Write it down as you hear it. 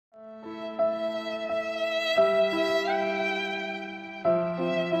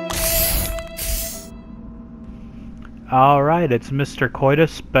Alright, it's Mr.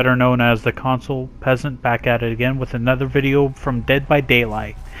 Coitus, better known as the Console Peasant, back at it again with another video from Dead by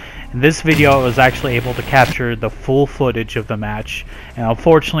Daylight. In this video I was actually able to capture the full footage of the match, and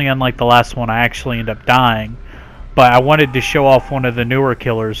unfortunately, unlike the last one, I actually ended up dying. But I wanted to show off one of the newer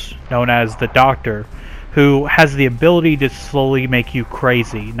killers, known as the Doctor, who has the ability to slowly make you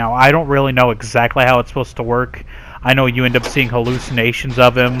crazy. Now, I don't really know exactly how it's supposed to work. I know you end up seeing hallucinations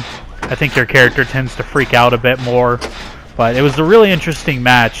of him. I think your character tends to freak out a bit more. But it was a really interesting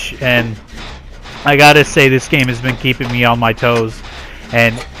match, and I gotta say this game has been keeping me on my toes.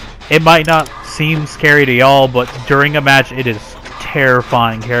 And it might not seem scary to y'all, but during a match it is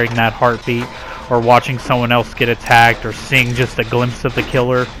terrifying hearing that heartbeat, or watching someone else get attacked, or seeing just a glimpse of the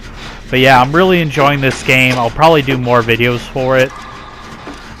killer. But yeah, I'm really enjoying this game. I'll probably do more videos for it.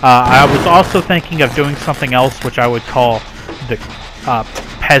 I was also thinking of doing something else, which I would call the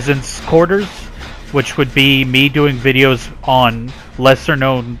Peasants' Quarters, which would be me doing videos on lesser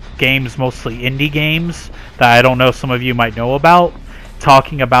known games, mostly indie games that I don't know some of you might know about,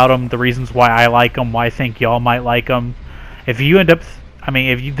 talking about them, the reasons why I like them, why I think y'all might like them. If you end up,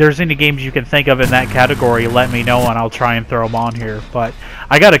 if there's any games you can think of in that category, let me know and I'll try and throw them on here. But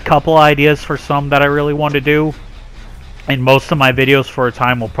I got a couple ideas for some that I really want to do, and most of my videos for a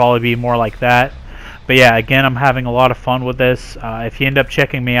time will probably be more like that. But yeah, again, I'm having a lot of fun with this. If you end up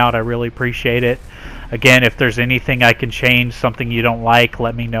checking me out, I really appreciate it. Again, if there's anything I can change, something you don't like,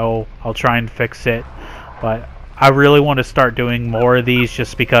 let me know. I'll try and fix it. But I really want to start doing more of these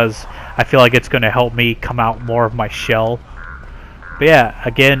just because I feel like it's going to help me come out more of my shell. But yeah,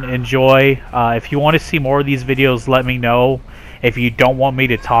 again, enjoy. If you want to see more of these videos, let me know. If you don't want me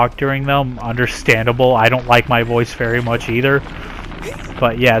to talk during them, understandable. I don't like my voice very much either.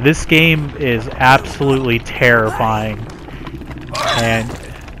 But yeah, this game is absolutely terrifying. And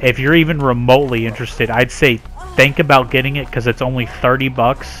if you're even remotely interested, I'd say think about getting it because it's only 30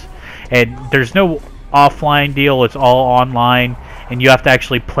 bucks. And there's no offline deal, it's all online. And you have to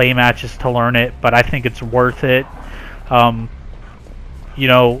actually play matches to learn it, but I think it's worth it. You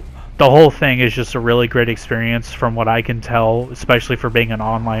know, the whole thing is just a really great experience from what I can tell, especially for being an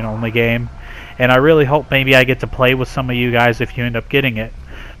online-only game. And I really hope maybe I get to play with some of you guys if you end up getting it.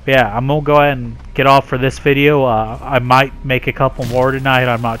 But yeah, I'm going to go ahead and get off for this video. I might make a couple more tonight,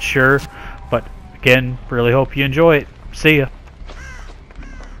 I'm not sure. But again, really hope you enjoy it. See ya.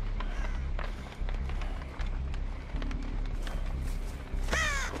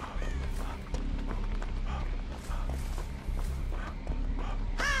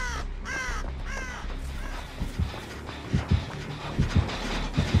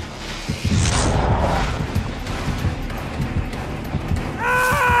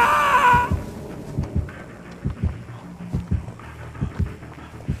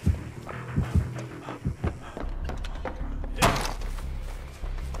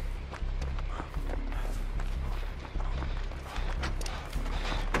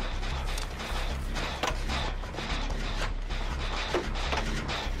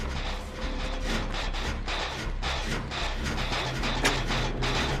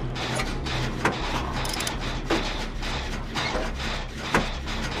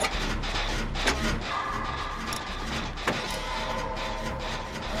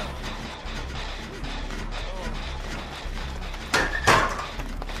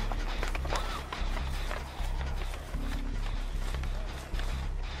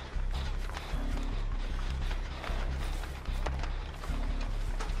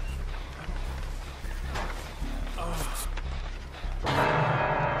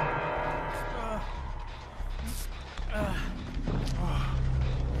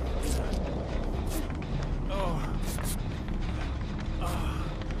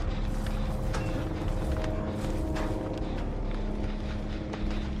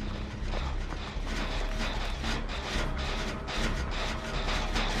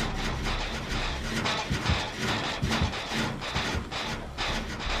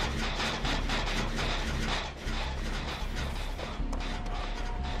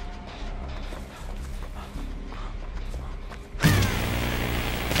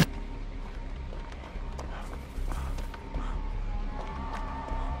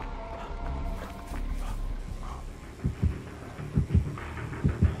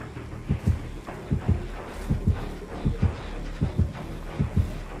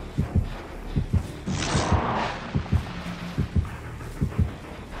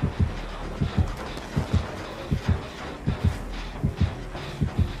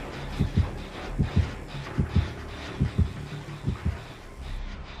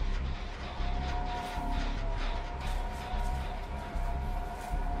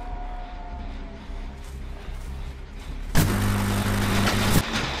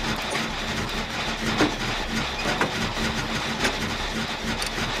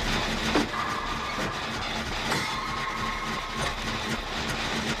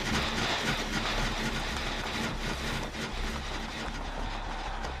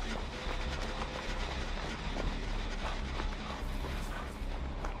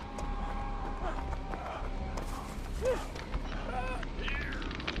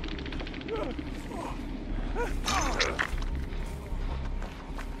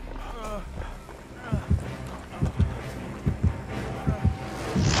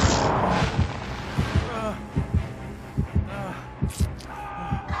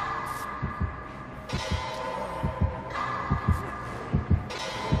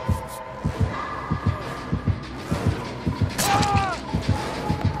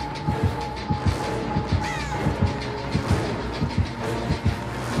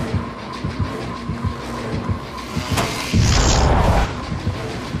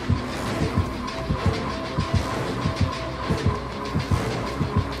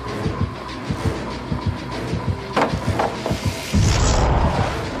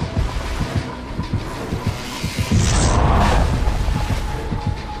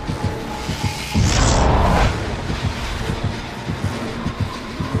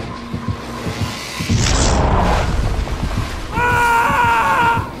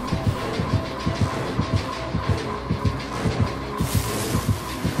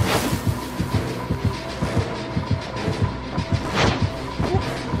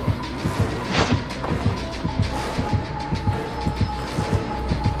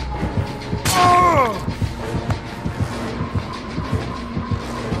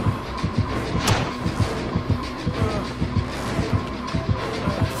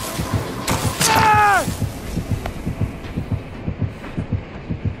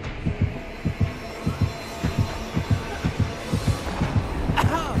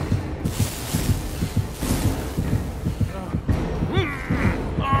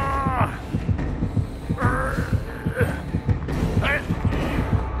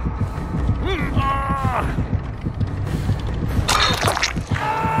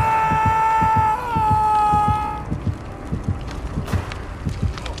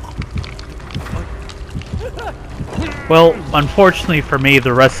 Well, unfortunately for me,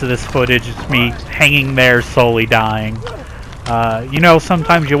 the rest of this footage is me hanging there slowly dying. You know,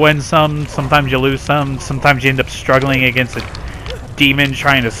 sometimes you win some, sometimes you lose some, sometimes you end up struggling against a demon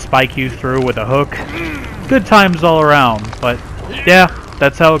trying to spike you through with a hook. Good times all around, but yeah,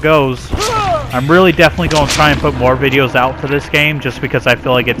 that's how it goes. I'm really definitely going to try and put more videos out for this game just because I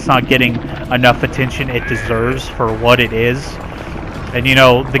feel like it's not getting enough attention it deserves for what it is. And you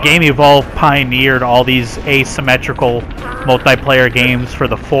know, the Game Evolve pioneered all these asymmetrical multiplayer games for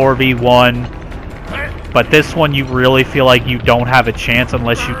the 4v1. But this one you really feel like you don't have a chance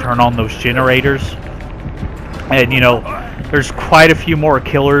unless you turn on those generators. And you know, there's quite a few more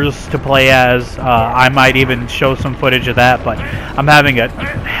killers to play as. I might even show some footage of that, but I'm having a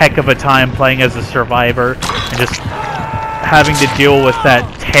heck of a time playing as a survivor and just having to deal with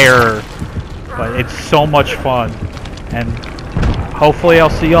that terror. But it's so much fun. And hopefully I'll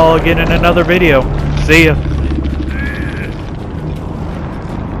see y'all again in another video. See ya.